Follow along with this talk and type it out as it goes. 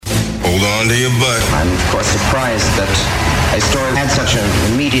on to your butt. I'm, of course, surprised that a story had such an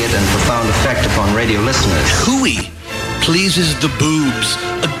immediate and profound effect upon radio listeners. Hooey pleases the boobs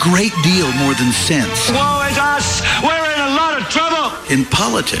a great deal more than sense. Woe is us! We're in a lot of trouble! In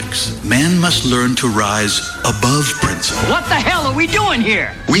politics, man must learn to rise above principle. What the hell are we doing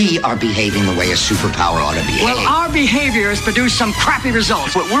here? We are behaving the way a superpower ought to behave. Well, our behavior has produced some crappy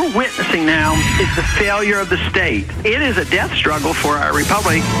results. What we're witnessing now is the failure of the state. It is a death struggle for our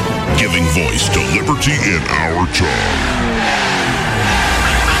republic. Giving voice to liberty in our time.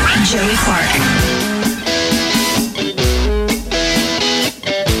 Joey Clark.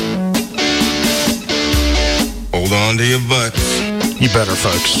 Hold on to your butts. You better,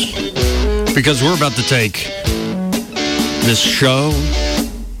 folks. Because we're about to take this show,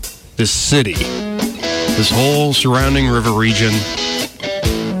 this city, this whole surrounding river region,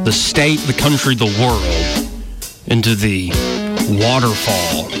 the state, the country, the world, into the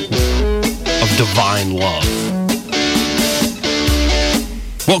waterfall of divine love.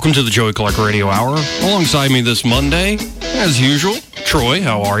 Welcome to the Joey Clark Radio Hour. Alongside me this Monday, as usual, Troy,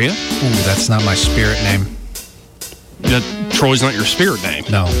 how are you? Ooh, that's not my spirit name. Troy's not your spirit name?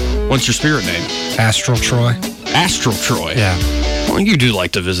 No. What's your spirit name? Astral Troy. Astral Troy? Yeah. Well, you do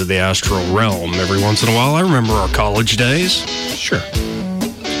like to visit the astral realm every once in a while. I remember our college days. Sure.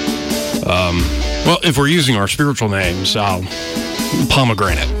 Well, if we're using our spiritual names,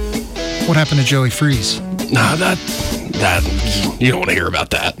 Pomegranate. What happened to Joey Freeze? Nah, that you don't want to hear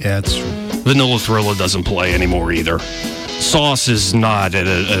about that. Yeah, it's true. Vanilla Thrilla doesn't play anymore either. Sauce is not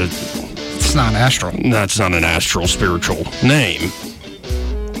it's not astral. That's not an astral spiritual name.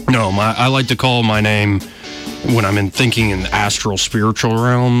 No, I like to call my name when I'm thinking in the astral spiritual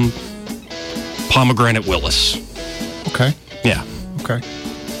realm, Pomegranate Willis. Okay. Yeah. Okay.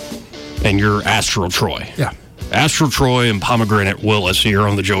 And you're Astral Troy. Yeah. Astral Troy and Pomegranate Willis here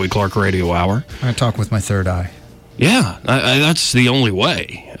on the Joey Clark Radio Hour. I talk with my third eye. Yeah, that's the only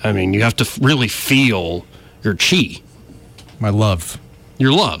way. I mean, you have to really feel your chi. My love.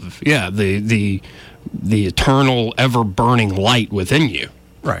 Your love, yeah, the eternal, ever-burning light within you.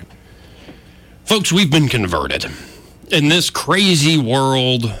 Right. Folks, we've been converted. In this crazy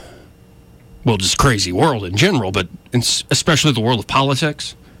world, well, just crazy world in general, but especially the world of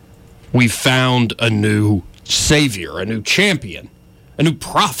politics, we've found a new savior, a new champion, a new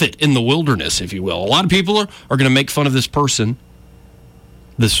prophet in the wilderness, if you will. A lot of people are going to make fun of this person,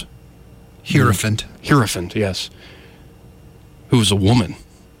 this Hierophant. Hierophant, yes. Who is a woman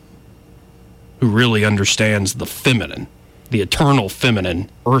who really understands the feminine, the eternal feminine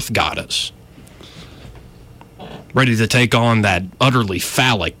earth goddess, ready to take on that utterly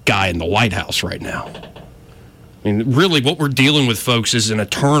phallic guy in the White House right now. I mean, really what we're dealing with, folks, is an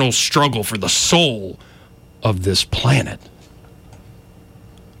eternal struggle for the soul of this planet.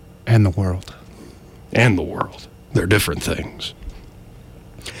 And the world. And the world. They're different things.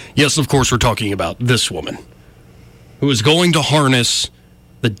 Yes, of course, we're talking about this woman, who is going to harness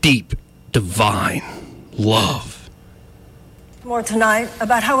the deep, divine love. More tonight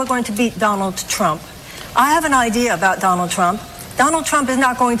about how we're going to beat Donald Trump. I have an idea about Donald Trump. Donald Trump is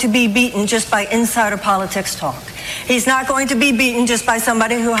not going to be beaten just by insider politics talk. He's not going to be beaten just by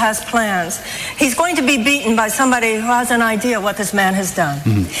somebody who has plans. He's going to be beaten by somebody who has an idea what this man has done.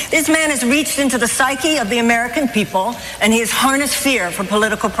 Mm-hmm. This man has reached into the psyche of the American people, and he has harnessed fear for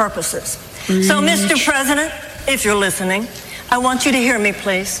political purposes. So, Mr. President, if you're listening, I want you to hear me,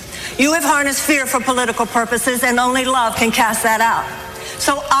 please. You have harnessed fear for political purposes, and only love can cast that out.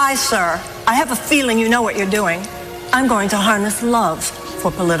 So sir, I have a feeling you know what you're doing. I'm going to harness love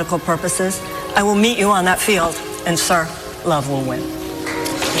for political purposes. I will meet you on that field, and sir, love will win.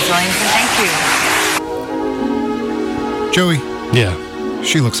 Ms. Williamson, thank you. Joey. Yeah.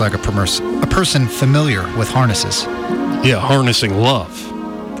 She looks like a person familiar with harnesses. Yeah, harnessing love.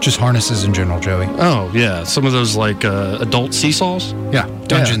 Just harnesses in general, Joey. Oh, yeah. Some of those, like, adult seesaws? Yeah.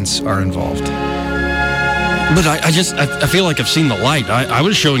 Dungeons are involved. But I feel like I've seen the light. I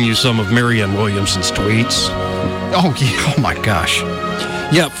was showing you some of Marianne Williamson's tweets. Oh, yeah. Oh, my gosh.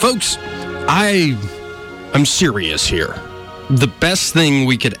 Yeah, folks, I'm serious here. The best thing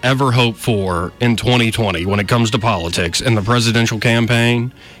we could ever hope for in 2020 when it comes to politics and the presidential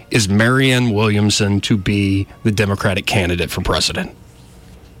campaign is Marianne Williamson to be the Democratic candidate for president.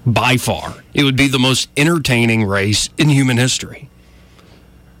 By far. It would be the most entertaining race in human history.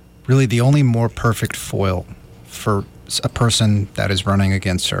 Really, the only more perfect foil for a person that is running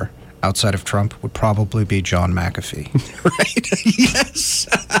against her outside of Trump would probably be John McAfee. Right? Yes.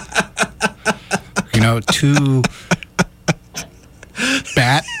 You know, two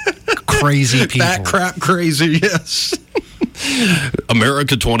bat crazy people. Bat crap crazy, yes.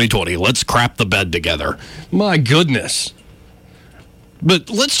 America 2020, let's crap the bed together. My goodness.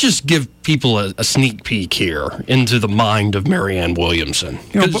 But let's just give people a sneak peek here into the mind of Marianne Williamson.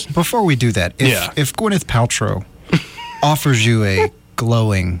 Before we do that, if Gwyneth Paltrow offers you a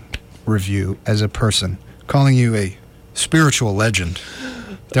glowing review as a person, calling you a spiritual legend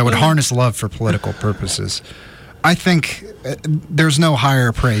that would harness love for political purposes, I think there's no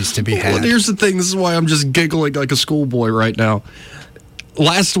higher praise to be had. Well, here's the thing. This is why I'm just giggling like a schoolboy right now.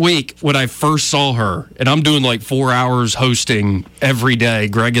 Last week, when I first saw her, and I'm doing like 4 hours hosting every day,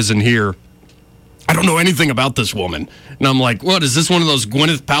 Greg isn't here. I don't know anything about this woman. And I'm like, what, is this one of those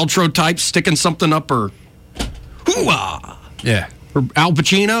Gwyneth Paltrow types sticking something up her hoo-ah? Yeah. Or Al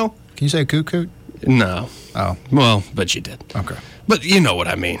Pacino? Can you say cuckoo? No. Oh. Well, but you did. Okay. But you know what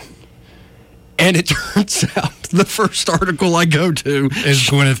I mean. And it turns out the first article I go to is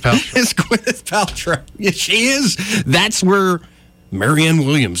Gwyneth Paltrow. Is Gwyneth Paltrow. Yeah, she is. That's where Marianne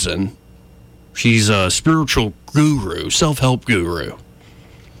Williamson, she's a spiritual guru, self-help guru.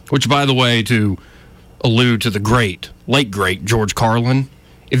 Which, by the way, to allude to the late great George Carlin,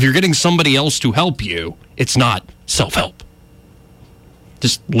 if you're getting somebody else to help you, it's not self-help.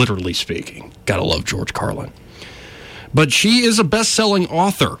 Just literally speaking. Gotta love George Carlin. But she is a best-selling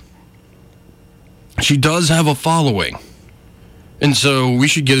author. She does have a following. And so we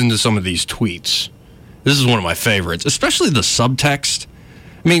should get into some of these tweets. This is one of my favorites, especially the subtext.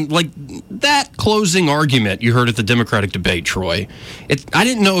 I mean, like that closing argument you heard at the Democratic debate, Troy. I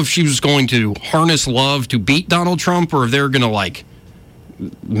didn't know if she was going to harness love to beat Donald Trump or if they were going to, like,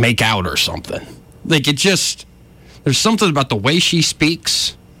 make out or something. Like, there's something about the way she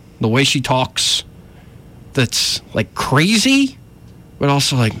speaks, the way she talks, that's, like, crazy, but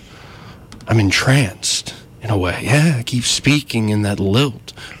also, like, I'm entranced in a way. Yeah, keep speaking in that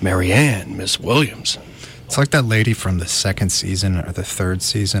lilt. Marianne, Miss Williamson. It's like that lady from the second season or the third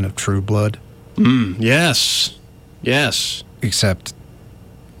season of True Blood. Yes. Except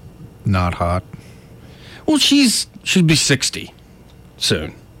not hot. Well, she'd be 60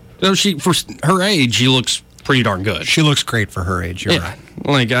 soon. So for her age, she looks pretty darn good. She looks great for her age, you're right.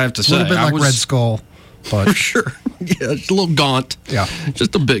 Like, I have to say. A little bit like Red Skull. But for sure. Yeah, it's a little gaunt. Yeah.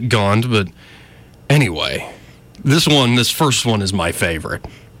 Just a bit gaunt, but anyway. This first one is my favorite.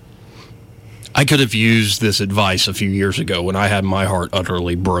 I could have used this advice a few years ago when I had my heart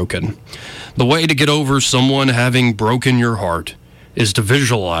utterly broken. The way to get over someone having broken your heart is to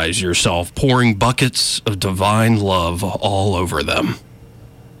visualize yourself pouring buckets of divine love all over them.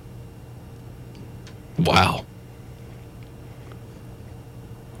 Wow.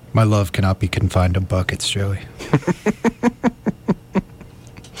 My love cannot be confined to buckets, Joey.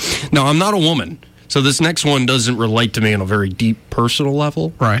 No, I'm not a woman. So this next one doesn't relate to me on a very deep personal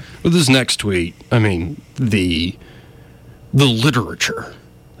level. Right. But this next tweet, I mean, the literature.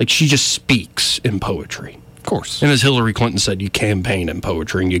 Like, she just speaks in poetry. Of course. And as Hillary Clinton said, you campaign in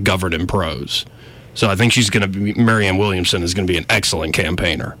poetry and you govern in prose. So I think Marianne Williamson is going to be an excellent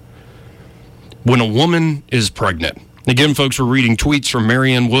campaigner. When a woman is pregnant. Again, folks, we're reading tweets from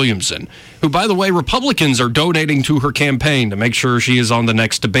Marianne Williamson, who, by the way, Republicans are donating to her campaign to make sure she is on the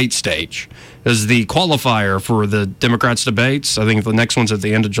next debate stage. As the qualifier for the Democrats' debates, I think the next one's at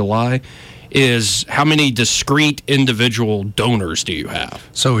the end of July, is how many discrete individual donors do you have?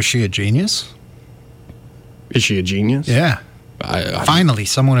 So is she a genius? Is she a genius? Yeah. Finally,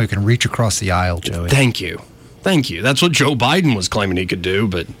 someone who can reach across the aisle, Joey. Thank you. That's what Joe Biden was claiming he could do,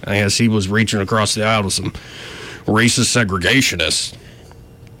 but I guess he was reaching across the aisle to some racist segregationists.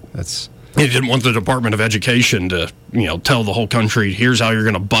 He didn't want the Department of Education to, tell the whole country, here's how you're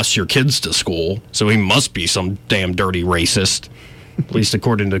going to bus your kids to school. So he must be some damn dirty racist, at least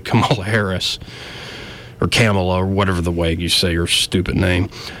according to Kamala Harris, or Kamala, or whatever the way you say your stupid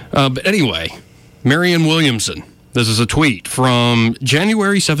name. But anyway, Marianne Williamson. This is a tweet from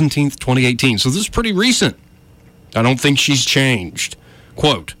January 17th, 2018. So this is pretty recent. I don't think she's changed.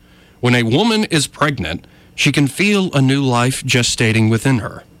 Quote, when a woman is pregnant, she can feel a new life gestating within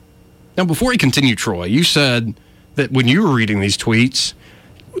her. Now, before we continue, Troy, you said that when you were reading these tweets,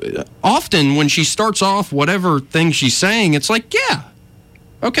 often when she starts off whatever thing she's saying, it's like, yeah,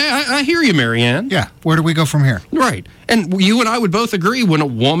 okay, I hear you, Marianne. Yeah, where do we go from here? Right. And you and I would both agree when a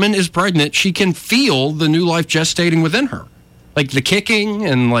woman is pregnant, she can feel the new life gestating within her. Like the kicking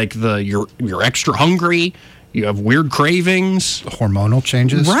and like you're extra hungry, you have weird cravings. Hormonal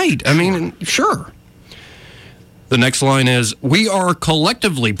changes. Right. I mean, sure. The next line is, we are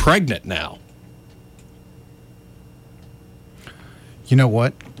collectively pregnant now. You know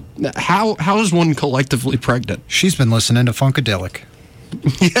what? How is one collectively pregnant? She's been listening to Funkadelic.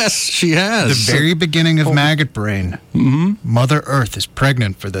 Yes, she has. The very beginning of Maggot Brain. Mm-hmm. Mother Earth is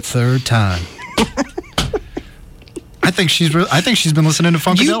pregnant for the third time. I think she's been listening to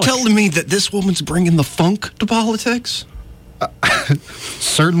Funkadelic. You telling me that this woman's bringing the funk to politics?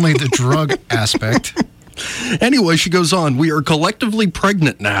 Certainly the drug aspect. Anyway, she goes on, we are collectively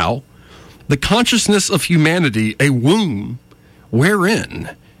pregnant now. The consciousness of humanity, a womb,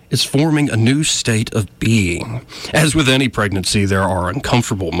 wherein is forming a new state of being. As with any pregnancy, there are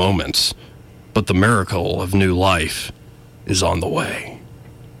uncomfortable moments, but the miracle of new life is on the way.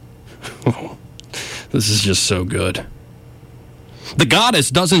 This is just so good. The goddess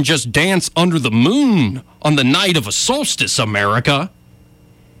doesn't just dance under the moon on the night of a solstice, America.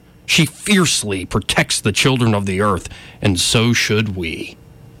 She fiercely protects the children of the earth, and so should we.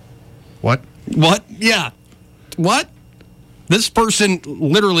 What? What? Yeah. What? This person,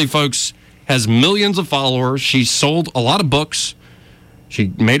 literally, folks, has millions of followers. She sold a lot of books.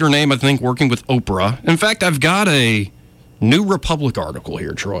 She made her name, I think, working with Oprah. In fact, I've got a New Republic article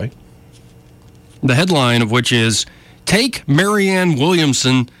here, Troy. The headline of which is, Take Marianne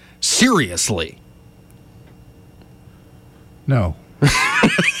Williamson Seriously. No.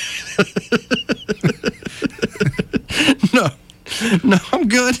 No, I'm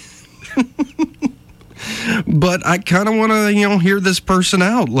good. But I kind of want to, hear this person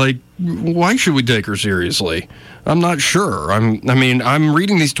out. Like, why should we take her seriously? I'm not sure. I'm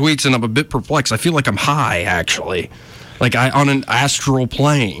reading these tweets and I'm a bit perplexed. I feel like I'm high, actually. Like on an astral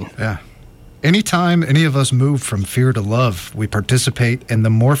plane. Yeah. Anytime any of us move from fear to love, we participate in the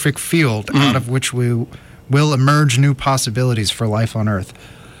morphic field out of which we will emerge new possibilities for life on Earth.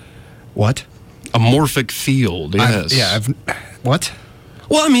 What? A morphic field, yes. What?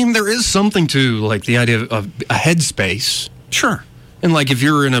 Well, there is something to, like, the idea of a headspace. Sure. And, like, if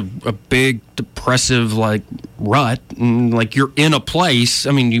you're in a big, depressive, like, rut, and, like, you're in a place,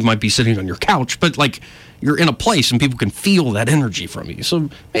 you might be sitting on your couch, but, like, you're in a place and people can feel that energy from you.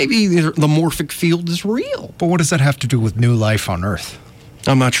 So maybe the morphic field is real. But what does that have to do with new life on Earth?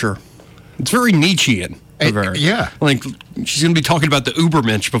 I'm not sure. It's very Nietzschean. Yeah. Like, she's going to be talking about the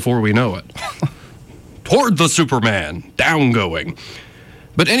Ubermensch before we know it. Toward the Superman. Down going.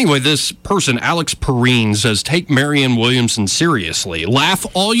 But anyway, this person, Alex Perrine, says, take Marianne Williamson seriously. Laugh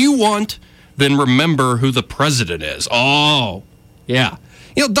all you want, then remember who the president is. Oh, yeah.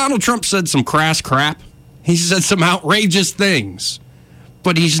 Donald Trump said some crass crap. He said some outrageous things.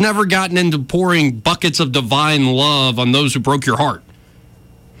 But he's never gotten into pouring buckets of divine love on those who broke your heart.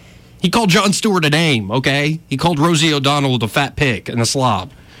 He called Jon Stewart a name, okay? He called Rosie O'Donnell a fat pig and a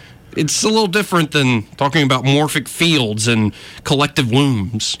slob. It's a little different than talking about morphic fields and collective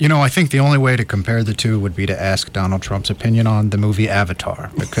wombs. I think the only way to compare the two would be to ask Donald Trump's opinion on the movie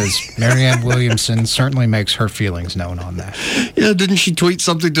Avatar, because Marianne Williamson certainly makes her feelings known on that. Yeah, didn't she tweet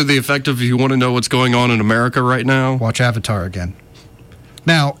something to the effect of, if you want to know what's going on in America right now? Watch Avatar again.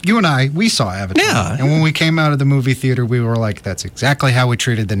 Now, you and I, we saw Avatar. Yeah. And when we came out of the movie theater, we were like, that's exactly how we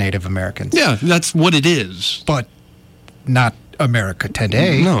treated the Native Americans. Yeah, that's what it is. But not America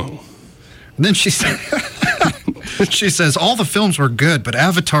today. No. And then she said, she says, all the films were good, but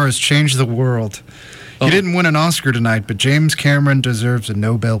Avatar has changed the world. He didn't win an Oscar tonight, but James Cameron deserves a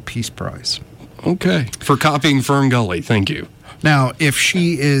Nobel Peace Prize. Okay. For copying Fern Gully, thank you. Now, if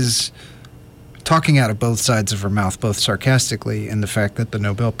she is talking out of both sides of her mouth, both sarcastically, and the fact that the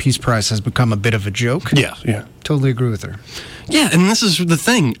Nobel Peace Prize has become a bit of a joke. Yeah. Totally agree with her. Yeah, and this is the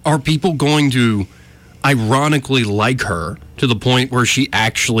thing. Are people going to ironically like her to the point where she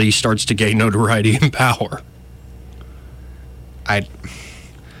actually starts to gain notoriety and power? I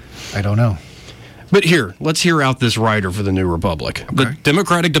don't know. But here, let's hear out this writer for the New Republic. Okay. The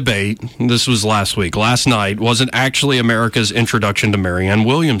Democratic debate, this was last night, wasn't actually America's introduction to Marianne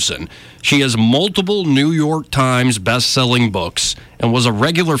Williamson. She has multiple New York Times best-selling books and was a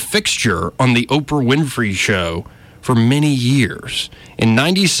regular fixture on the Oprah Winfrey Show for many years. In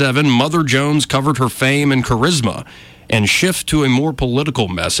 '97, Mother Jones covered her fame and charisma and shift to a more political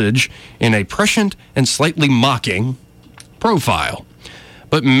message in a prescient and slightly mocking profile.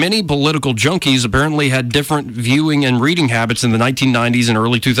 But many political junkies apparently had different viewing and reading habits in the 1990s and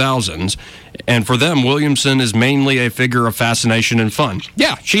early 2000s. And for them, Williamson is mainly a figure of fascination and fun.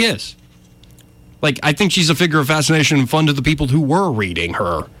 Yeah, she is. Like, I think she's a figure of fascination and fun to the people who were reading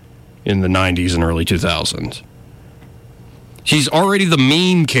her in the 90s and early 2000s. She's already the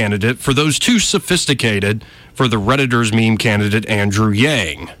meme candidate for those too sophisticated for the Redditors meme candidate Andrew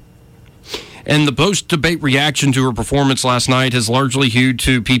Yang. And the post-debate reaction to her performance last night has largely hewed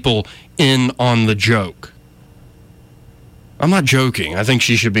to people in on the joke. I'm not joking. I think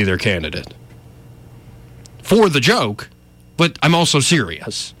she should be their candidate. For the joke, But I'm also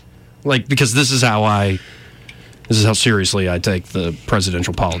serious. Like, because this is how seriously I take the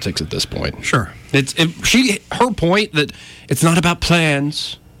presidential politics at this point. Sure. Her point that it's not about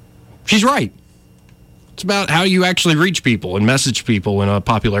plans, she's right. It's about how you actually reach people and message people in a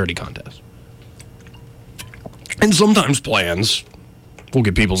popularity contest. And sometimes plans will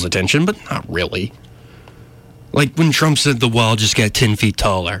get people's attention, but not really. Like when Trump said the wall just got 10 feet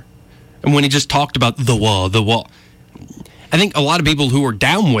taller. And when he just talked about the wall. I think a lot of people who were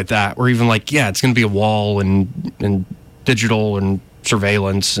down with that were even like, yeah, it's going to be a wall and digital and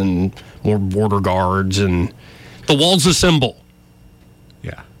surveillance and more border guards. And the wall's a symbol.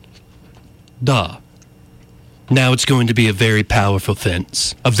 Yeah. Duh. Now it's going to be a very powerful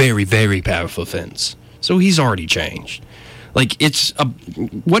fence. A very, very powerful fence. So he's already changed. Like, it's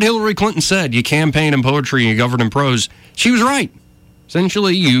what Hillary Clinton said. You campaign in poetry and you govern in prose. She was right.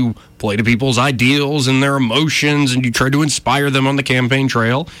 Essentially, you play to people's ideals and their emotions, and you try to inspire them on the campaign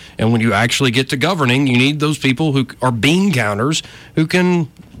trail. And when you actually get to governing, you need those people who are bean counters who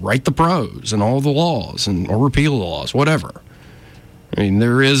can write the prose and all the laws or repeal the laws, whatever. I mean,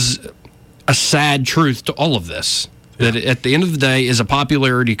 there is a sad truth to all of this. That at the end of the day is a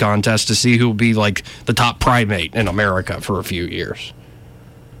popularity contest to see who will be like the top primate in America for a few years.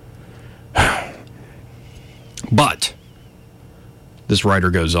 But this writer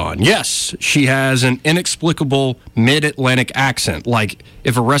goes on. Yes, she has an inexplicable mid-Atlantic accent, like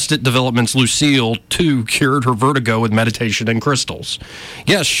if Arrested Development's Lucille 2 cured her vertigo with meditation and crystals.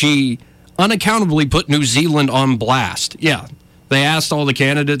 Yes, she unaccountably put New Zealand on blast. Yeah, they asked all the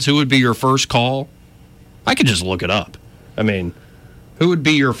candidates who would be your first call. I could just look it up. I mean, who would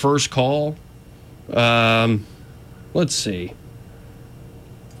be your first call? Let's see.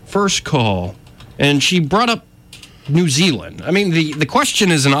 First call. And she brought up New Zealand. I mean, the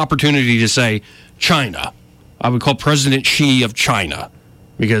question is an opportunity to say China. I would call President Xi of China,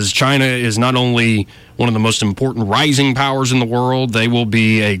 because China is not only one of the most important rising powers in the world, they will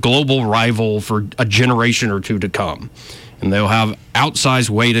be a global rival for a generation or two to come. And they'll have outsized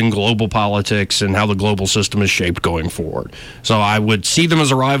weight in global politics and how the global system is shaped going forward. So I would see them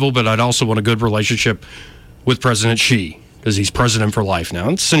as a rival, but I'd also want a good relationship with President Xi, because he's president for life now.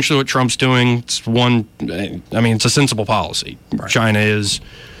 It's essentially what Trump's doing. It's a sensible policy. Right. China is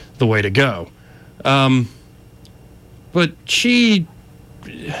the way to go. But Xi,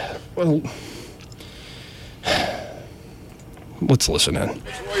 well, let's listen in.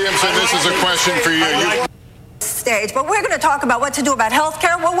 Williamson, this is a question for you. Stage, but we're going to talk about what to do about health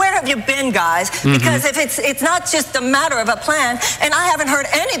care. Well, where have you been, guys? Because if it's not just a matter of a plan, and I haven't heard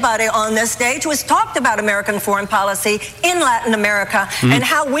anybody on this stage who has talked about American foreign policy in Latin America and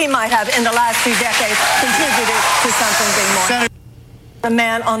how we might have, in the last few decades, contributed to something big more. The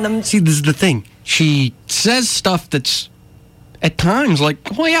man on the... See, this is the thing. She says stuff that's, at times, like,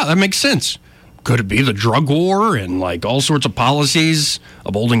 well, yeah, that makes sense. Could it be the drug war and like all sorts of policies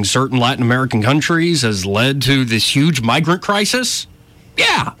upholding certain Latin American countries has led to this huge migrant crisis?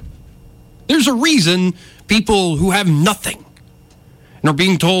 Yeah. There's a reason people who have nothing and are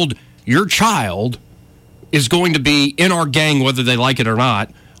being told your child is going to be in our gang whether they like it or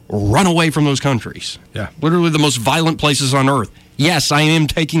not, run away from those countries. Yeah. Literally the most violent places on earth. Yes, I am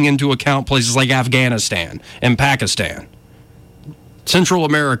taking into account places like Afghanistan and Pakistan. Central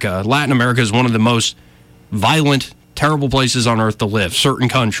America, Latin America is one of the most violent, terrible places on earth to live. Certain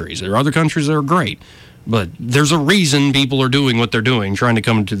countries. There are other countries that are great. But there's a reason people are doing what they're doing, trying to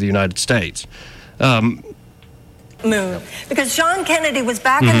come into the United States. Moon. Because John Kennedy was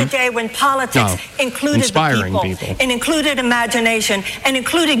back in the day when politics included the people and included imagination and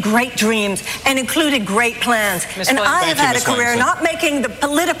included great dreams and included great plans. And I have had a career not making the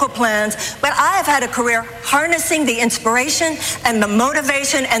political plans, but I have had a career harnessing the inspiration and the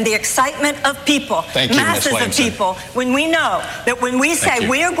motivation and the excitement of people, masses of people. When we know that when we say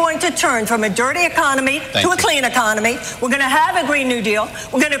we are going to turn from a dirty economy to a clean economy, we're going to have a Green New Deal,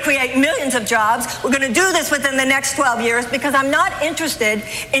 we're going to create millions of jobs, we're going to do this within the next 12 years, because I'm not interested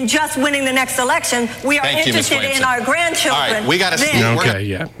in just winning the next election. We are interested in our grandchildren. All right, we got to see. Okay,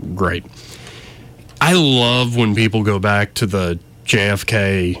 yeah, great. I love when people go back to the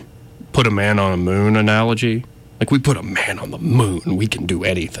JFK put a man on a moon analogy. Like, we put a man on the moon, we can do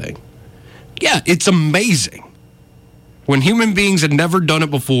anything. Yeah, it's amazing. When human beings had never done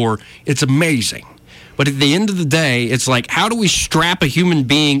it before, it's amazing. But at the end of the day, it's like, how do we strap a human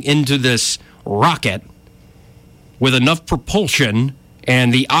being into this rocket with enough propulsion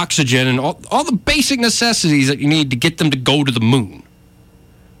and the oxygen and all the basic necessities that you need to get them to go to the moon?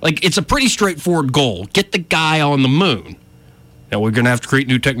 Like, it's a pretty straightforward goal. Get the guy on the moon. Now, we're going to have to create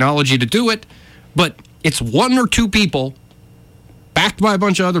new technology to do it, but it's one or two people backed by a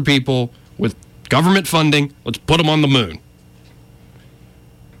bunch of other people with government funding. Let's put them on the moon.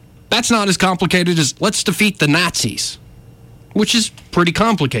 That's not as complicated as let's defeat the Nazis, which is pretty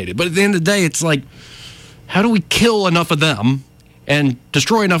complicated. But at the end of the day, it's like, how do we kill enough of them and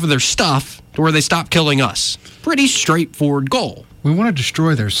destroy enough of their stuff to where they stop killing us? Pretty straightforward goal. We want to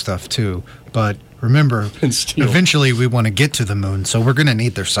destroy their stuff, too. But remember, eventually we want to get to the moon, so we're going to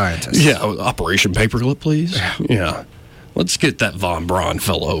need their scientists. Yeah, Operation Paperclip, please. Yeah. Let's get that Von Braun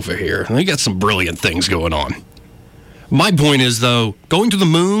fellow over here. They got some brilliant things going on. My point is, though, going to the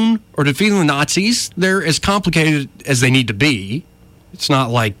moon or defeating the Nazis, they're as complicated as they need to be. It's not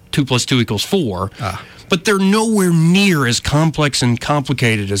like 2 + 2 = 4. But they're nowhere near as complex and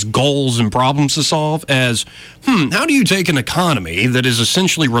complicated as goals and problems to solve as, how do you take an economy that is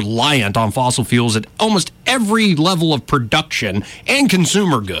essentially reliant on fossil fuels at almost every level of production and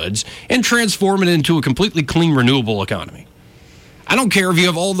consumer goods and transform it into a completely clean, renewable economy? I don't care if you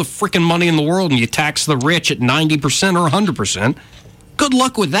have all the freaking money in the world and you tax the rich at 90% or 100%. Good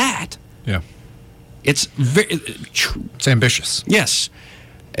luck with that. Yeah. It's ambitious. Yes.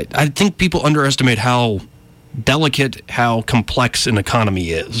 I think people underestimate how delicate, how complex an economy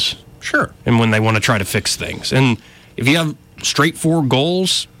is. Sure. And when they want to try to fix things. And if you have straightforward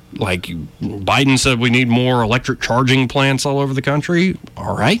goals, like Biden said we need more electric charging plants all over the country,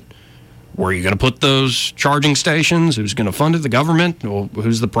 all right. Where are you going to put those charging stations? Who's going to fund it? The government? Or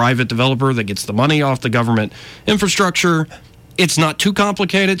who's the private developer that gets the money off the government infrastructure? It's not too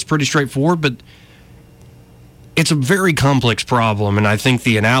complicated. It's pretty straightforward, but it's a very complex problem, and I think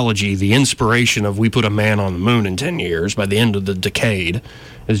the analogy, the inspiration of we put a man on the moon in 10 years by the end of the decade,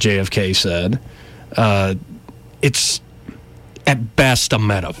 as JFK said, it's at best a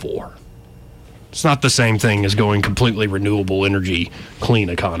metaphor. It's not the same thing as going completely renewable energy, clean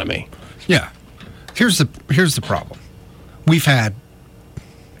economy. Yeah. Here's the problem. We've had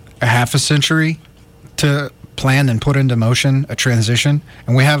a half a century to plan and put into motion a transition,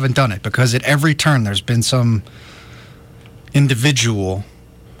 and we haven't done it because at every turn there's been some individual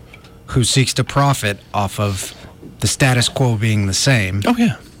who seeks to profit off of the status quo being the same. Oh,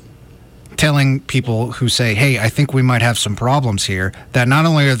 yeah. Telling people who say, hey, I think we might have some problems here, that not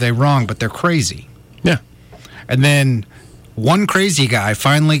only are they wrong, but they're crazy. Yeah. And then one crazy guy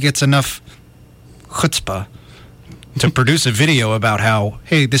finally gets enough chutzpah to produce a video about how,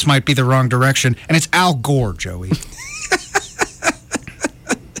 hey, this might be the wrong direction, and it's Al Gore, Joey.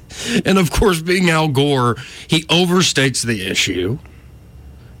 And, of course, being Al Gore, he overstates the issue.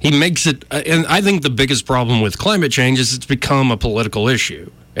 He makes it, and I think the biggest problem with climate change is it's become a political issue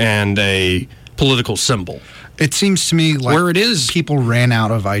and a political symbol. It seems to me like where it is, people ran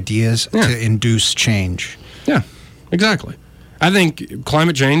out of ideas to induce change. Yeah, exactly. I think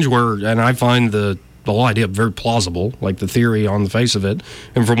climate change, and I find the whole idea very plausible, like the theory on the face of it.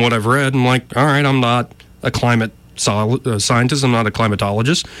 And from what I've read, I'm like, all right, I'm not a climate scientist, I'm not a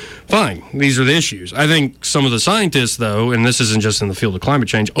climatologist. Fine, these are the issues. I think some of the scientists, though, and this isn't just in the field of climate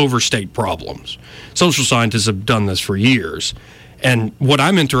change, overstate problems. Social scientists have done this for years. And what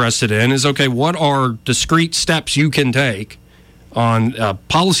I'm interested in is, okay, what are discrete steps you can take on a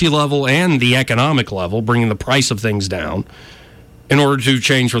policy level and the economic level, bringing the price of things down in order to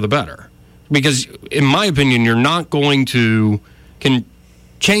change for the better? Because, in my opinion, you're not going to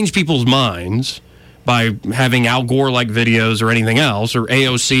change people's minds by having Al Gore-like videos or anything else, or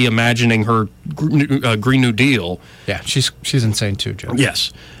AOC imagining her Green New Deal. Yeah, she's insane too, Joe.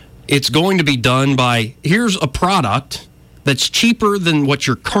 Yes. It's going to be done by, here's a product that's cheaper than what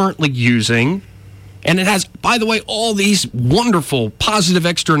you're currently using, and it has, by the way, all these wonderful positive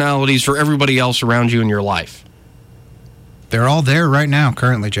externalities for everybody else around you in your life. They're all there right now,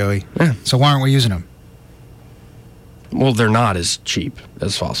 currently, Joey. Yeah. So why aren't we using them? Well, they're not as cheap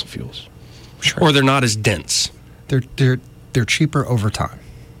as fossil fuels. Sure. Or they're not as dense. They're cheaper over time.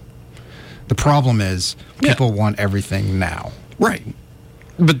 The problem is people want everything now. Right.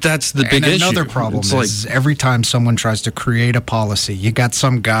 But that's the big issue. And another problem is every time someone tries to create a policy, you got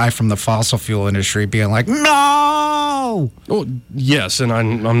some guy from the fossil fuel industry being like, no! Well, yes, and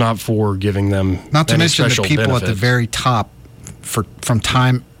I'm not for giving them not to mention the people benefits at the very top from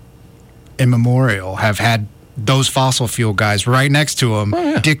time immemorial have had those fossil fuel guys right next to them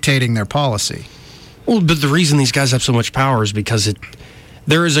dictating their policy. Well, but the reason these guys have so much power is because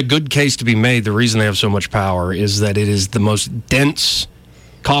there is a good case to be made. The reason they have so much power is that it is the most dense,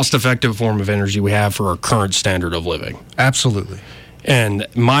 cost-effective form of energy we have for our current standard of living. Absolutely. And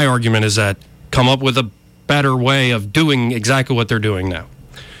my argument is that come up with a better way of doing exactly what they're doing now.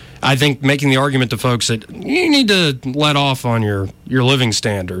 I think making the argument to folks that you need to let off on your living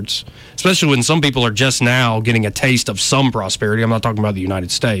standards, especially when some people are just now getting a taste of some prosperity. I'm not talking about the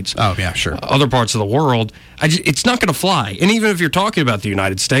United States. Oh, yeah, sure. Other parts of the world. It's not going to fly. And even if you're talking about the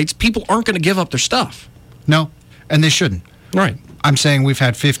United States, people aren't going to give up their stuff. No, and they shouldn't. Right. I'm saying we've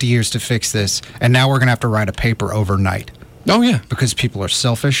had 50 years to fix this, and now we're going to have to write a paper overnight. Oh, yeah. Because people are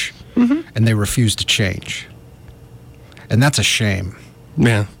selfish, and they refuse to change. And that's a shame.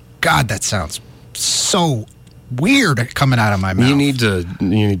 Yeah. God, that sounds so weird coming out of my mouth. You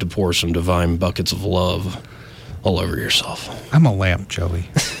need to pour some divine buckets of love all over yourself. I'm a lamp, Joey.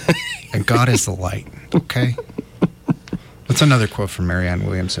 And God is the light, okay? That's another quote from Marianne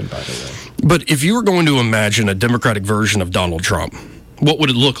Williamson, by the way. But if you were going to imagine a Democratic version of Donald Trump, what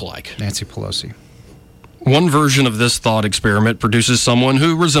would it look like? Nancy Pelosi. One version of this thought experiment produces someone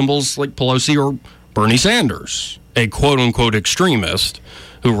who resembles like Pelosi or Bernie Sanders, a quote-unquote extremist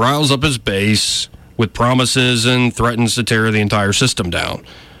who riles up his base with promises and threatens to tear the entire system down.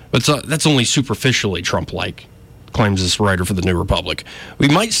 But that's only superficially Trump-like, claims this writer for the New Republic. We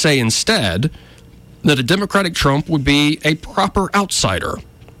might say instead that a Democratic Trump would be a proper outsider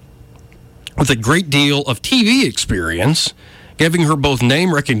with a great deal of TV experience, giving her both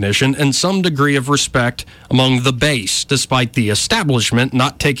name recognition and some degree of respect among the base, despite the establishment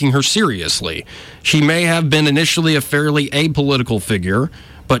not taking her seriously. She may have been initially a fairly apolitical figure,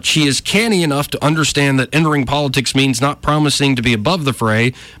 but she is canny enough to understand that entering politics means not promising to be above the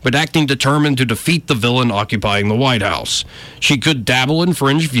fray, but acting determined to defeat the villain occupying the White House. She could dabble in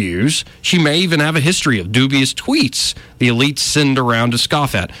fringe views. She may even have a history of dubious tweets the elites send around to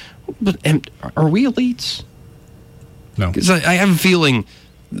scoff at. But are we elites? No. Because I have a feeling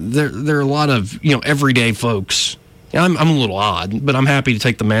there are a lot of everyday folks. I'm a little odd, but I'm happy to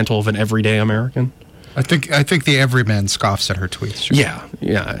take the mantle of an everyday American. I think the everyman scoffs at her tweets. Sure.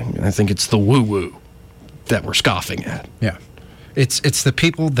 Yeah. I think it's the woo-woo that we're scoffing at. Yeah. It's the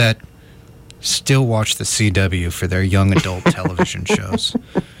people that still watch the CW for their young adult television shows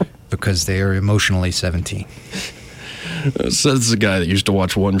because they are emotionally 17. Says the guy that used to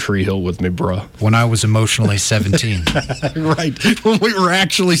watch One Tree Hill with me, bruh. When I was emotionally 17. Right. When we were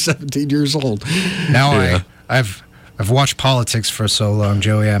actually 17 years old. Now yeah. I've watched politics for so long,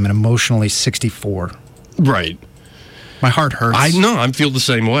 Joey. I'm an emotionally 64. Right. My heart hurts. I know. I feel the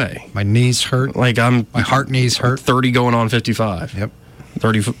same way. My knees hurt. My heart knees hurt. 30 going on 55. Yep.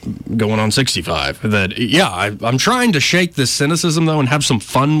 30 going on 65. I'm trying to shake this cynicism, though, and have some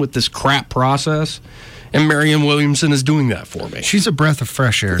fun with this crap process. And Marianne Williamson is doing that for me. She's a breath of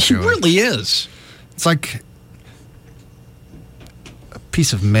fresh air, She Joey. really is. It's like a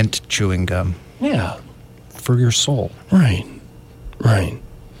piece of mint chewing gum. Yeah. For your soul. Right.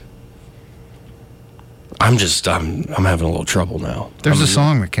 I'm having a little trouble now. There's a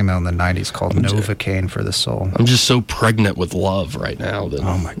song that came out in the 90s called Novocaine for the Soul. I'm just so pregnant with love right now.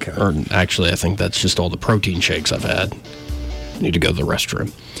 Oh, my God. Or actually, I think that's just all the protein shakes I've had. Need to go to the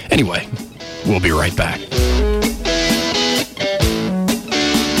restroom. Anyway, we'll be right back.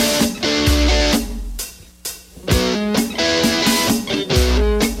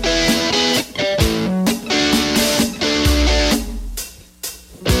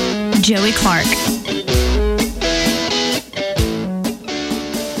 Joey Clark.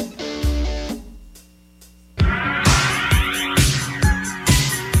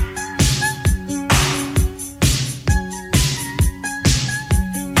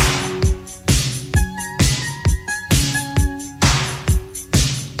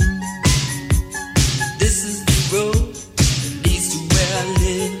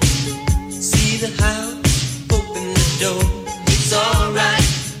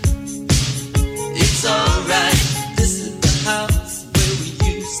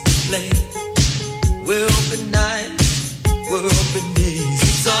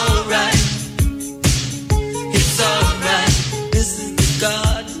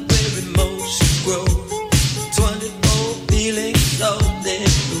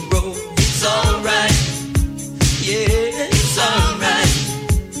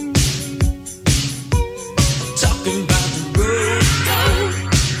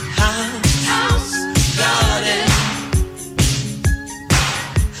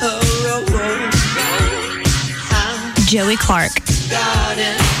 Joey Clark.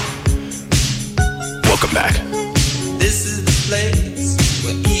 Welcome back. This is the place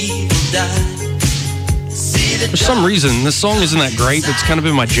where evil died. For some reason, this song isn't that great. It's kind of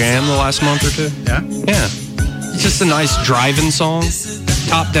been my jam the last month or two. Yeah? Yeah. It's just a nice driving song.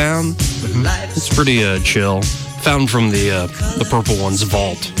 Top down. It's pretty chill. Found from the Purple One's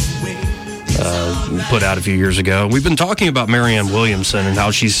vault. put out a few years ago. We've been talking about Marianne Williamson and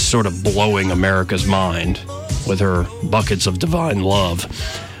how she's sort of blowing America's mind with her buckets of divine love.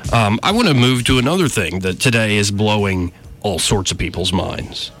 I want to move to another thing that today is blowing all sorts of people's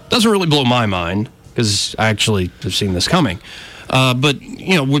minds. Doesn't really blow my mind, because I actually have seen this coming. But,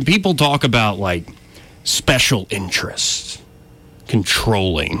 when people talk about, special interests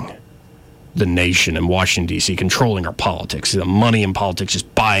controlling the nation in Washington, D.C., controlling our politics, the money in politics is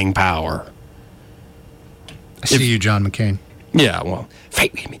buying power. I see you, John McCain. Yeah, well,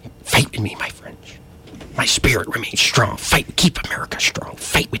 fight with me, my friends. My spirit remains strong. Keep America strong.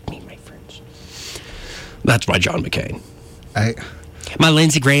 Fight with me, my friends. That's my John McCain. My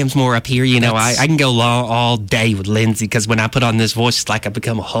Lindsey Graham's more up here, I can go all day with Lindsey, because when I put on this voice, it's like I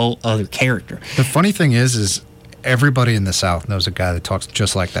become a whole other character. The funny thing is everybody in the South knows a guy that talks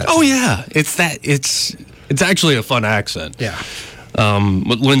just like that. Oh, yeah. It's actually a fun accent. Yeah.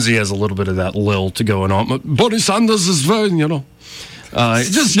 But Lindsey has a little bit of that lilt going on. But Bernie Sanders is very,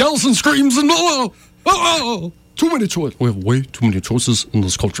 it just yells and screams and too many choices. We have way too many choices in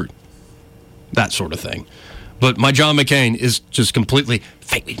this country. That sort of thing. But my John McCain is just completely,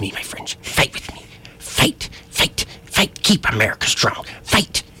 fight with me, my friends. Fight with me. Fight. Keep America strong.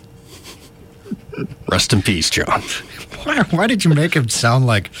 Fight. Rest in peace, John. Why did you make him sound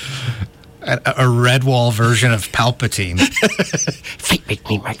like a Redwall version of Palpatine? Fight with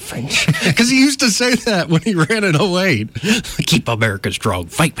me, my friends. Because he used to say that when he ran in 08. Keep America strong.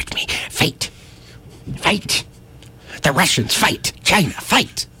 Fight with me. Fight. The Russians, fight. China,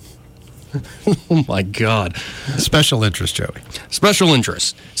 fight. Oh, my God. Special interest, Joey. Special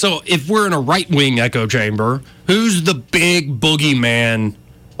interest. So if we're in a right-wing echo chamber, who's the big boogeyman,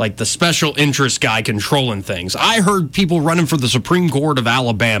 the special interest guy controlling things? I heard people running for the Supreme Court of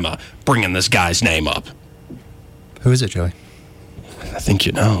Alabama bringing this guy's name up. Who is it, Joey? I think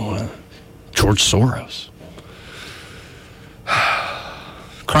you know. George Soros.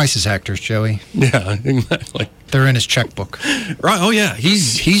 Crisis actors, Joey. Yeah, exactly. They're in his checkbook. Right. Oh, yeah.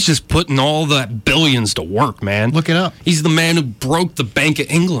 He's just putting all that billions to work, man. Look it up. He's the man who broke the Bank of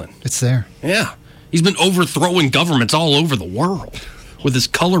England. It's there. Yeah. He's been overthrowing governments all over the world with his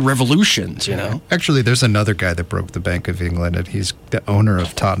color revolutions, Actually, there's another guy that broke the Bank of England, and he's the owner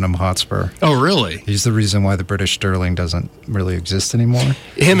of Tottenham Hotspur. Oh, really? He's the reason why the British sterling doesn't really exist anymore.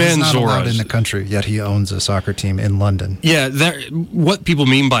 He's not Soros. allowed in the country, yet he owns a soccer team in London. Yeah, what people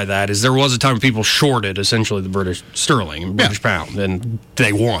mean by that is there was a time when people shorted, essentially, the British sterling, British pound, and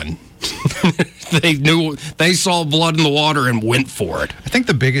they won. They saw blood in the water and went for it. I think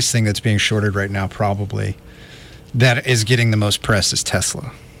the biggest thing that's being shorted right now, probably, that is getting the most press, is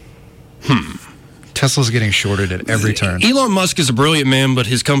Tesla. Tesla's getting shorted at every turn. Elon Musk is a brilliant man, but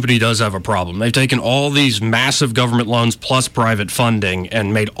his company does have a problem. They've taken all these massive government loans plus private funding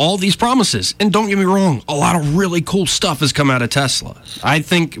and made all these promises. And don't get me wrong, a lot of really cool stuff has come out of Tesla. I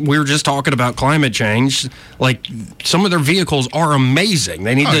think we were just talking about climate change. Some of their vehicles are amazing.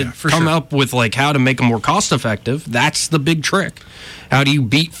 They need to come up with how to make them more cost effective. That's the big trick. How do you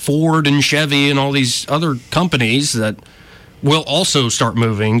beat Ford and Chevy and all these other companies that will also start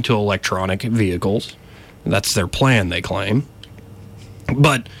moving to electronic vehicles? That's their plan, they claim.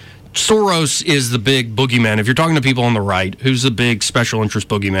 But Soros is the big boogeyman. If you're talking to people on the right, who's the big special interest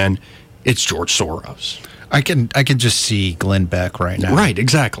boogeyman? It's George Soros. I can just see Glenn Beck right now. Right,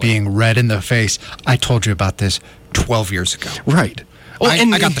 exactly. Being red in the face. I told you about this 12 years ago. Right.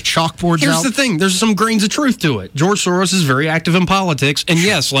 I got the chalkboards Here's out. the thing. There's some grains of truth to it. George Soros is very active in politics. And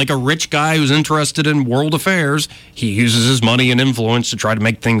yes, like a rich guy who's interested in world affairs, he uses his money and influence to try to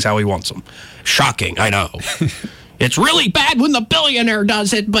make things how he wants them. Shocking, I know. It's really bad when the billionaire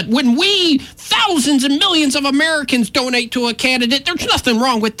does it, but when we, thousands and millions of Americans, donate to a candidate, there's nothing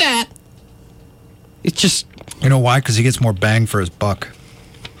wrong with that. It's just... You know why? Because he gets more bang for his buck.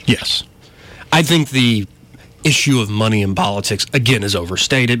 Yes. I think the issue of money in politics, again, is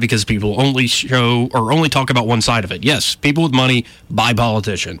overstated because people only show or only talk about one side of it. Yes, people with money buy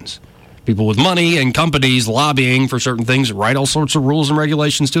politicians. People with money and companies lobbying for certain things write all sorts of rules and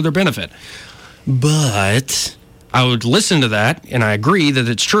regulations to their benefit. But I would listen to that, and I agree that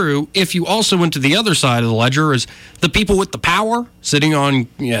it's true, if you also went to the other side of the ledger as the people with the power sitting on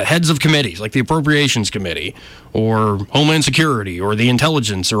heads of committees, like the Appropriations Committee or Homeland Security or the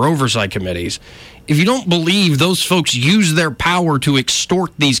Intelligence or Oversight Committees. If you don't believe those folks use their power to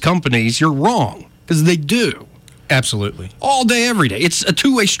extort these companies, you're wrong, because they do. Absolutely. All day, every day. It's a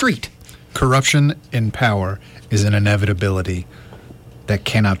two-way street. Corruption in power is an inevitability that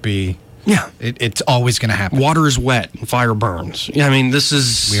cannot be... Yeah. It's always going to happen. Water is wet and fire burns. I mean, this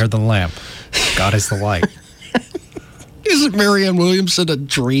is... We are the lamp. God is the light. Isn't Marianne Williamson a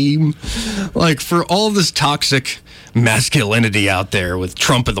dream? Like, for all this toxic masculinity out there with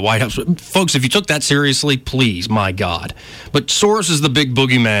Trump in the White House. Folks, if you took that seriously, please, my God. But Soros is the big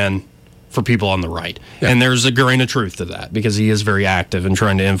boogeyman for people on the right. Yeah. And there's a grain of truth to that because he is very active in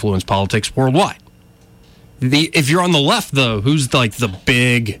trying to influence politics worldwide. If you're on the left, though, who's like the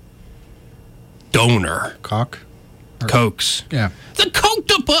big donor? Koch? Kochs. Yeah. The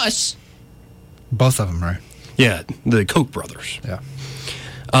Kochtopus! Both of them, right? Yeah, the Koch brothers.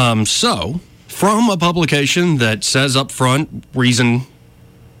 Yeah. So, from a publication that says up front,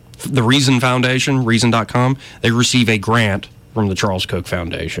 the Reason Foundation, Reason.com, they receive a grant from the Soros-Koch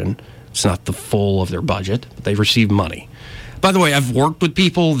Foundation. It's not the full of their budget, but they receive money. By the way, I've worked with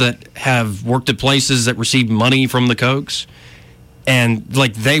people that have worked at places that received money from the Kochs, and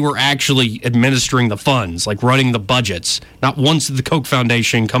like they were actually administering the funds, like running the budgets. Not once did the Koch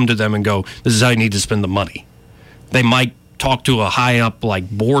Foundation come to them and go, this is how you need to spend the money. They might talk to a high up like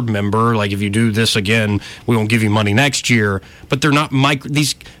board member, like if you do this again, we won't give you money next year. But they're not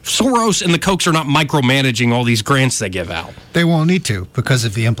these Soros and the Kochs are not micromanaging all these grants they give out. They won't need to because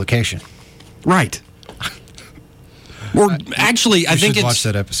of the implication. Right. Or actually, I think it's... watch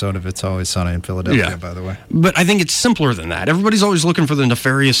that episode of It's Always Sunny in Philadelphia, by the way. But I think it's simpler than that. Everybody's always looking for the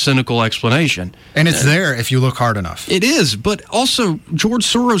nefarious, cynical explanation. And it's there if you look hard enough. It is, but also George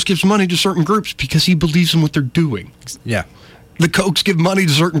Soros gives money to certain groups because he believes in what they're doing. Yeah. The Kochs give money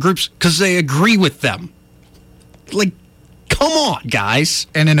to certain groups because they agree with them. Like, come on, guys.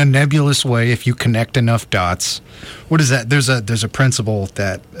 And in a nebulous way, if you connect enough dots, what is that? There's a principle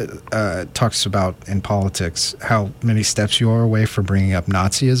that talks about in politics how many steps you are away from bringing up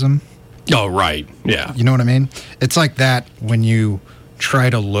Nazism. Oh, right. Yeah. You know what I mean? It's like that when you try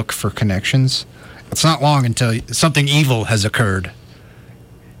to look for connections. It's not long until something evil has occurred,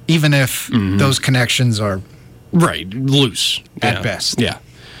 even if those connections are loose at best. Yeah.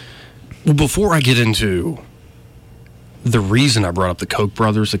 Well, before I get into the reason I brought up the Koch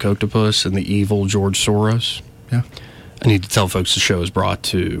brothers, the Kochtopus, and the evil George Soros, I need to tell folks the show is brought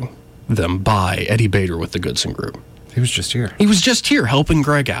to them by Eddie Bader with the Goodson Group. He was just here. He was just here helping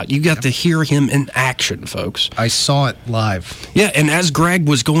Greg out. You got to hear him in action, folks. I saw it live. Yeah, and as Greg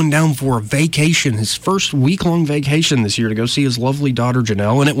was going down for a vacation, his first week-long vacation this year to go see his lovely daughter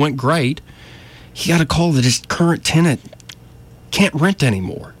Janelle, and it went great, he got a call that his current tenant can't rent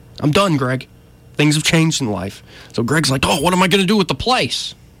anymore. I'm done, Greg. Things have changed in life. So Greg's like, oh, what am I going to do with the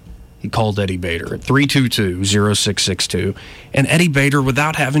place? He called Eddie Bader at 322-0662. And Eddie Bader,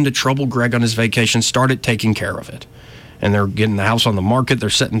 without having to trouble Greg on his vacation, started taking care of it. And they're getting the house on the market. They're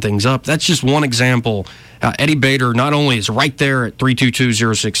setting things up. That's just one example. Eddie Bader not only is right there at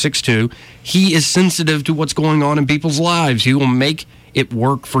 322-0662, he is sensitive to what's going on in people's lives. He will make it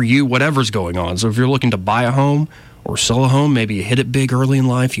work for you, whatever's going on. So if you're looking to buy a home or sell a home, maybe you hit it big early in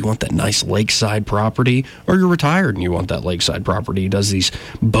life, you want that nice lakeside property, or you're retired and you want that lakeside property. He does these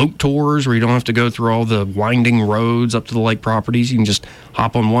boat tours where you don't have to go through all the winding roads up to the lake properties. You can just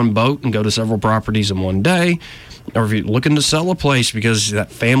hop on one boat and go to several properties in one day. Or if you're looking to sell a place because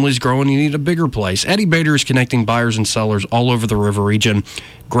that family's growing, you need a bigger place. Eddie Bader is connecting buyers and sellers all over the river region.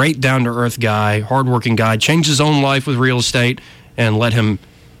 Great down-to-earth guy, hardworking guy, changed his own life with real estate, and let him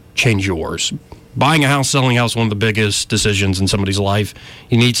change yours. Buying a house, selling a house, one of the biggest decisions in somebody's life.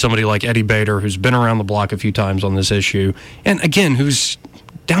 You need somebody like Eddie Bader, who's been around the block a few times on this issue, and again, who's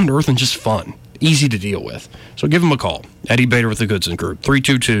down to earth and just fun, easy to deal with. So give him a call. Eddie Bader with the Goodson Group,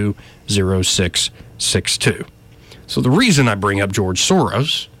 322-0662. So the reason I bring up George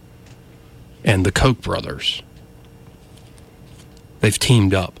Soros and the Koch brothers, they've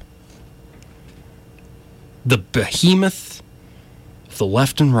teamed up. The behemoth, the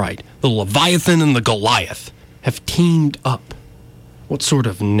left and right, the Leviathan and the Goliath, have teamed up. What sort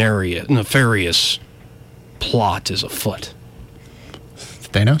of nefarious plot is afoot?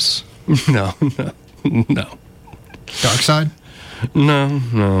 Thanos? No. Darkseid?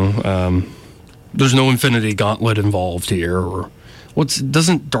 No. There's no Infinity Gauntlet involved here, or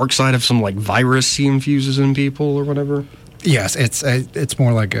doesn't Darkseid have some like virus he infuses in people or whatever? Yes, it's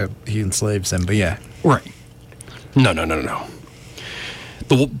more like he enslaves them, but yeah. Right. No.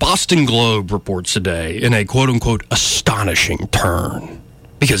 The Boston Globe reports today in a quote-unquote astonishing turn.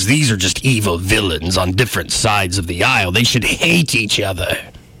 Because these are just evil villains on different sides of the aisle. They should hate each other.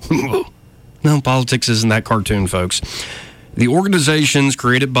 No, politics isn't that cartoon, folks. The organizations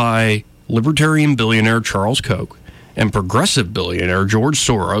created by libertarian billionaire Charles Koch and progressive billionaire George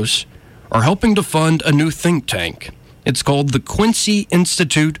Soros are helping to fund a new think tank. It's called the Quincy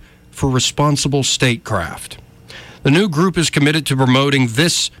Institute for Responsible Statecraft. The new group is committed to promoting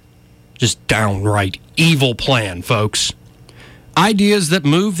this just downright evil plan, folks. Ideas that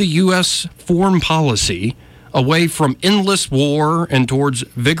move the U.S. foreign policy away from endless war and towards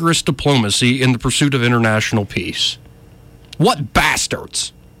vigorous diplomacy in the pursuit of international peace. What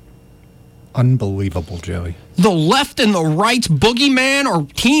bastards! Unbelievable, Joey. The left and the right's boogeyman are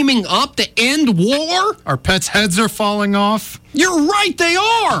teaming up to end war? Our pets' heads are falling off. You're right, they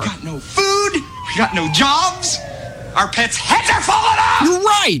are! We got no food, we got no jobs, our pets' heads are falling off! You're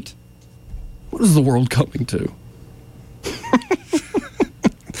right! What is the world coming to?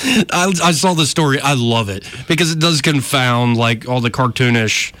 I saw this story. I love it because it does confound like all the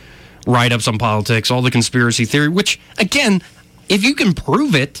cartoonish write-ups on politics, all the conspiracy theory, which, again, if you can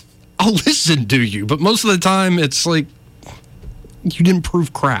prove it, I'll listen to you. But most of the time, it's like, you didn't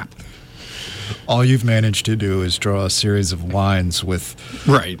prove crap. All you've managed to do is draw a series of lines with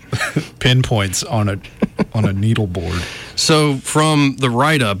pinpoints on a needleboard. So from the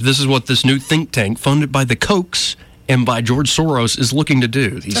write-up, this is what this new think tank funded by the Kochs and by George Soros is looking to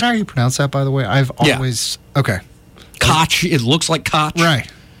do. Is that how you pronounce that, by the way? I've always... Yeah. Okay. Koch. It looks like Koch.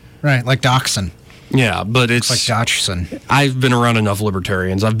 Right, like Dachshund. Yeah, but it's... like Dachshund. I've been around enough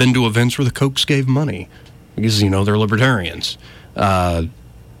libertarians. I've been to events where the Kochs gave money because, they're libertarians. Yeah,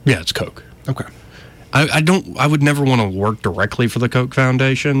 it's Koch. Okay. I would never want to work directly for the Koch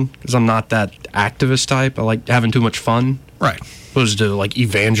Foundation because I'm not that activist type. I like having too much fun. Right. Opposed to, like,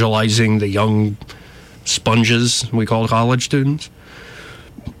 evangelizing the young sponges we call college students.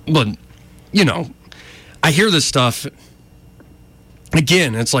 But, I hear this stuff.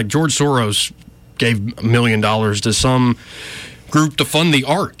 Again, it's like George Soros gave $1 million to some group to fund the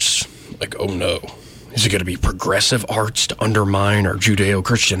arts. Like, oh no. Is it going to be progressive arts to undermine our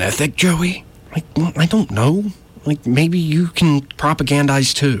Judeo-Christian ethic, Joey? Like, well, I don't know. Like, maybe you can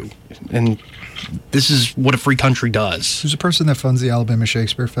propagandize too. And this is what a free country does. There's a person that funds the Alabama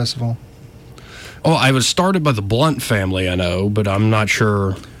Shakespeare Festival. Oh, I was started by the Blunt family, I know, but I'm not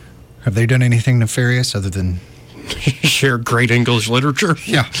sure. Have they done anything nefarious other than... share great English literature?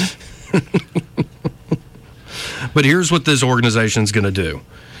 Yeah. But here's what this organization's going to do.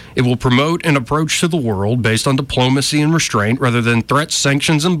 It will promote an approach to the world based on diplomacy and restraint rather than threats,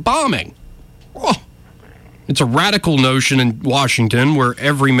 sanctions, and bombing. Oh. It's a radical notion in Washington where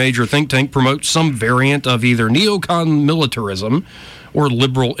every major think tank promotes some variant of either neocon militarism or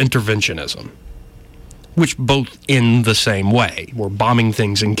liberal interventionism, which both end the same way. We're bombing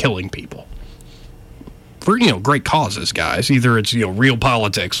things and killing people. For, great causes, guys. Either it's, real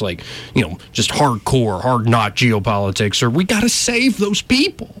politics, like, just hardcore, hard-knot geopolitics, or we got to save those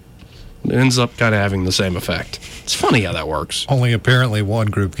people. It ends up kind of having the same effect. It's funny how that works. Only apparently one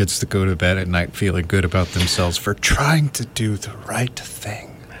group gets to go to bed at night feeling good about themselves for trying to do the right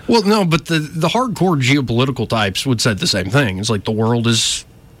thing. Well, no, but the hardcore geopolitical types would say the same thing. It's like the world is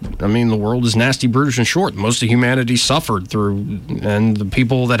nasty, brutish, and short. Most of humanity suffered through, and the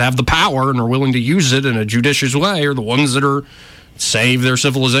people that have the power and are willing to use it in a judicious way are the ones that save their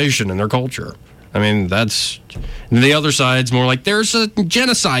civilization and their culture. I mean, that's... The other side's more like, there's a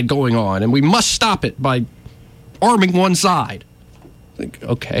genocide going on, and we must stop it by arming one side. Like,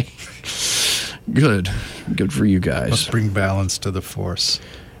 okay. Good for you guys. Let's bring balance to the force.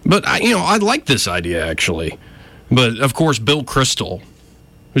 But, I like this idea, actually. But, of course, Bill Kristol,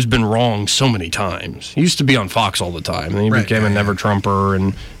 who's been wrong so many times. He used to be on Fox all the time, and he became a never-Trumper,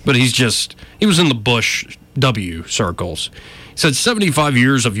 but he was in the Bush W circles. He said 75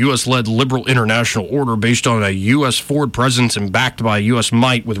 years of U.S.-led liberal international order based on a U.S. forward presence and backed by U.S.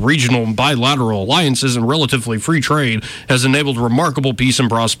 might with regional and bilateral alliances and relatively free trade has enabled remarkable peace and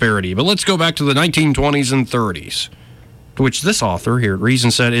prosperity. But let's go back to the 1920s and 30s. To which this author here at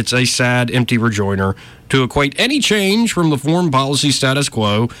Reason said it's a sad, empty rejoinder to equate any change from the foreign policy status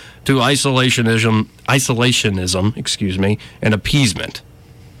quo to isolationism, and appeasement.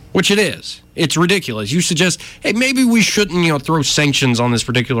 Which it is. It's ridiculous. You suggest, hey, maybe we shouldn't, throw sanctions on this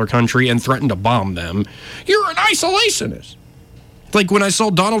particular country and threaten to bomb them. You're an isolationist. Like when I saw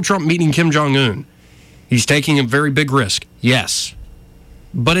Donald Trump meeting Kim Jong-un. He's taking a very big risk. Yes.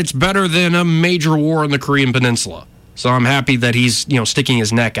 But it's better than a major war on the Korean Peninsula. So I'm happy that he's, sticking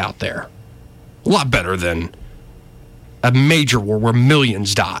his neck out there. A lot better than a major war where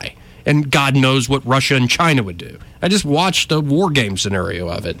millions die. And God knows what Russia and China would do. I just watched a war game scenario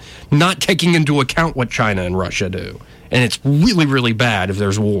of it, not taking into account what China and Russia do. And it's really, really bad if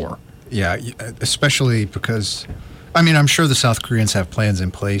there's war. Yeah, especially because, I'm sure the South Koreans have plans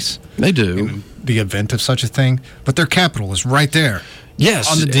in place. They do. In the event of such a thing. But their capital is right there.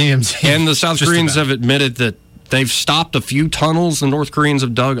 Yes. On the DMZ. And the South Koreans have admitted that They've stopped a few tunnels the North Koreans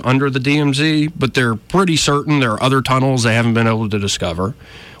have dug under the DMZ, but they're pretty certain there are other tunnels they haven't been able to discover.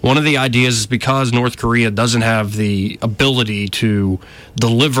 One of the ideas is because North Korea doesn't have the ability to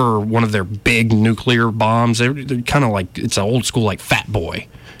deliver one of their big nuclear bombs. They're kind of like, it's an old school like Fat Boy.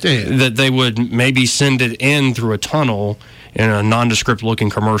 Yeah. That they would maybe send it in through a tunnel in a nondescript looking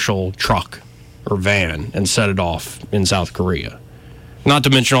commercial truck or van and set it off in South Korea. Not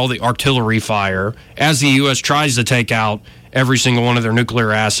to mention all the artillery fire as the U.S. tries to take out every single one of their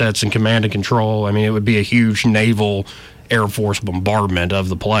nuclear assets and command and control. I mean, it would be a huge naval Air Force bombardment of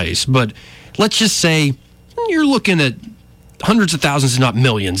the place. But let's just say you're looking at hundreds of thousands, if not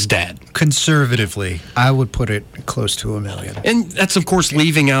millions, dead. Conservatively, I would put it close to 1 million. And that's, of course,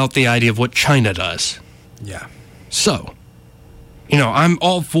 leaving out the idea of what China does. Yeah. So, I'm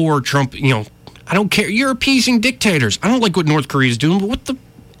all for Trump, I don't care. You're appeasing dictators. I don't like what North Korea is doing, but what the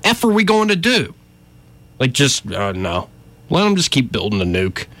F are we going to do? Like, just, no. Let them just keep building the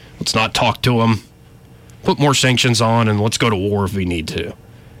nuke. Let's not talk to them. Put more sanctions on, and let's go to war if we need to.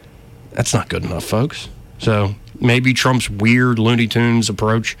 That's not good enough, folks. So maybe Trump's weird Looney Tunes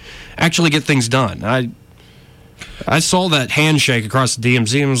approach actually get things done. I saw that handshake across the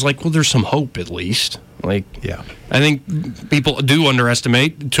DMZ and was like, well, there's some hope at least. Like, yeah, I think people do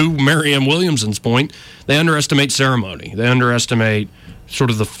underestimate, to Marianne Williamson's point, they underestimate ceremony. They underestimate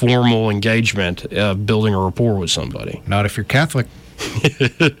sort of the formal engagement of building a rapport with somebody. Not if you're Catholic.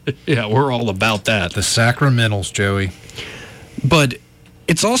 Yeah, we're all about that. The sacramentals, Joey. But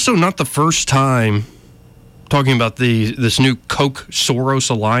it's also not the first time talking about this new Koch-Soros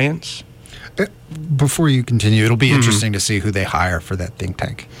alliance. Before you continue, it'll be interesting to see who they hire for that think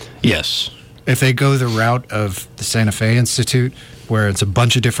tank. Yes. If they go the route of the Santa Fe Institute, where it's a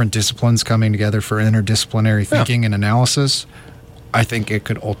bunch of different disciplines coming together for interdisciplinary thinking and analysis, I think it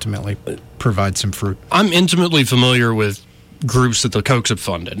could ultimately provide some fruit. I'm intimately familiar with groups that the Kochs have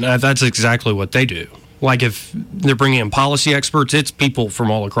funded. Now, that's exactly what they do. Like if they're bringing in policy experts, it's people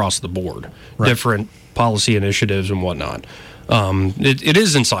from all across the board, different policy initiatives and whatnot. It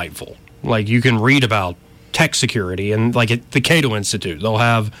is insightful. Like you can read about tech security, and like at the Cato Institute, they'll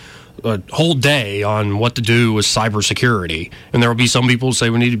have a whole day on what to do with cybersecurity. And there will be some people who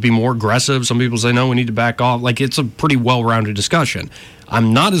say we need to be more aggressive. Some people say, no, we need to back off. Like it's a pretty well-rounded discussion.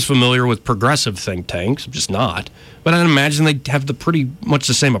 I'm not as familiar with progressive think tanks. I'm just not. But I'd imagine they have pretty much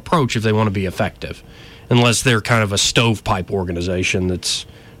the same approach if they want to be effective. Unless they're kind of a stovepipe organization that's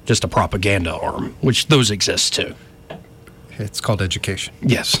just a propaganda arm, which those exist too. It's called education.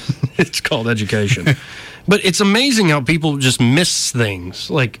 Yes, it's called education. But it's amazing how people just miss things.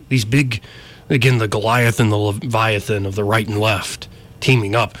 Like these big, again, the Goliath and the Leviathan of the right and left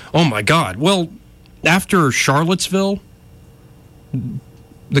teaming up. Oh, my God. Well, after Charlottesville,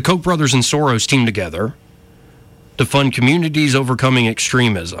 the Koch brothers and Soros teamed together to fund Communities Overcoming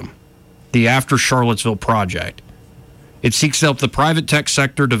Extremism, the After Charlottesville Project. It seeks to help the private tech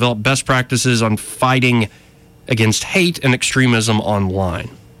sector develop best practices on fighting against hate and extremism online.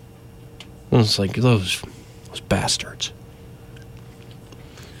 It's like those bastards.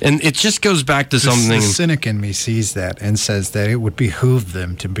 And it just goes back to something. The cynic in me sees that and says that it would behoove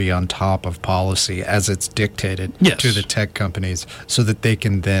them to be on top of policy as it's dictated to the tech companies so that they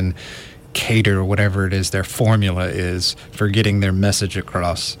can then cater whatever it is their formula is for getting their message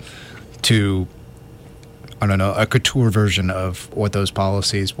across to, I don't know, a couture version of what those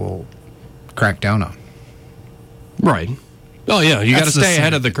policies will crack down on. Right. Oh, yeah, you got to stay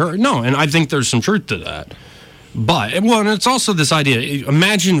ahead of the curve. No, and I think there's some truth to that. But, well, and it's also this idea.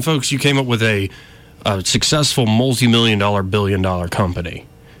 Imagine, folks, you came up with a successful multi-million-dollar, billion-dollar company.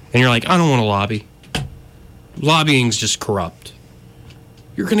 And you're like, I don't want to lobby. Lobbying's just corrupt.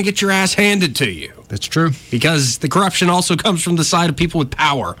 You're going to get your ass handed to you. That's true. Because the corruption also comes from the side of people with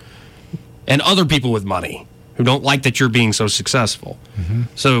power and other people with money who don't like that you're being so successful. Mm-hmm.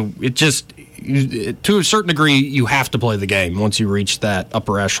 So it just, to a certain degree, you have to play the game once you reach that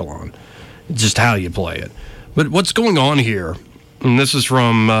upper echelon. It's just how you play it. But what's going on here, and this is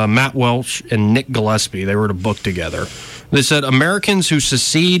from Matt Welch and Nick Gillespie. They wrote a book together. They said, Americans who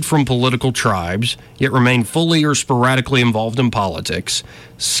secede from political tribes, yet remain fully or sporadically involved in politics,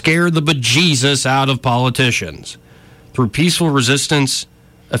 scare the bejesus out of politicians. Through peaceful resistance,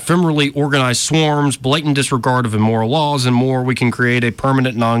 ephemerally organized swarms, blatant disregard of immoral laws, and more, we can create a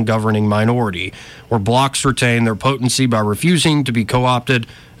permanent non-governing minority, where blocks retain their potency by refusing to be co-opted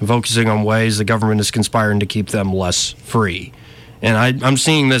and focusing on ways the government is conspiring to keep them less free. And I'm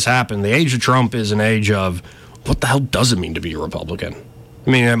seeing this happen. The age of Trump is an age of, what the hell does it mean to be a Republican? I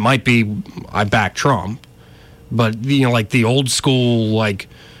mean, it might be, I back Trump, but, like the old school,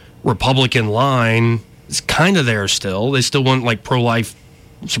 Republican line It's kind of there still. They still want, like, pro-life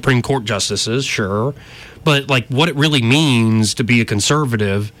Supreme Court justices, sure. But, like, what it really means to be a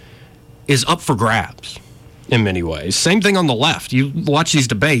conservative is up for grabs in many ways. Same thing on the left. You watch these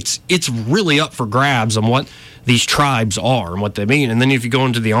debates, it's really up for grabs on what these tribes are and what they mean. And then if you go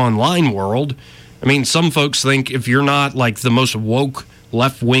into the online world, I mean, some folks think if you're not, like, the most woke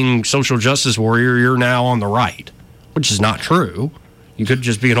left-wing social justice warrior, you're now on the right, which is not true. You could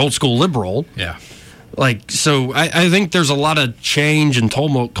just be an old-school liberal. Yeah. Like, so I think there's a lot of change and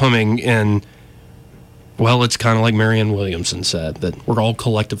tumult coming in. Well, it's kind of like Marianne Williamson said, that we're all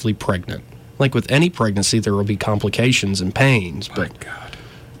collectively pregnant. Like with any pregnancy, there will be complications and pains. My but God.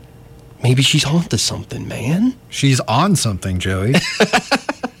 Maybe she's on to something, man. She's on something, Joey.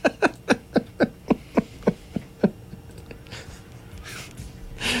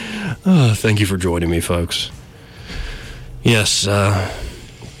 Thank you for joining me, folks. Yes, a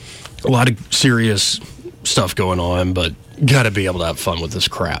lot of serious stuff going on, but got to be able to have fun with this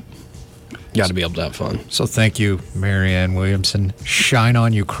crap. Got to be able to have fun. So thank you, Marianne Williamson. Shine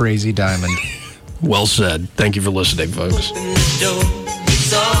on, you crazy diamond. Well said. Thank you for listening, folks.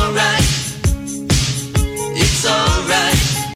 It's all right.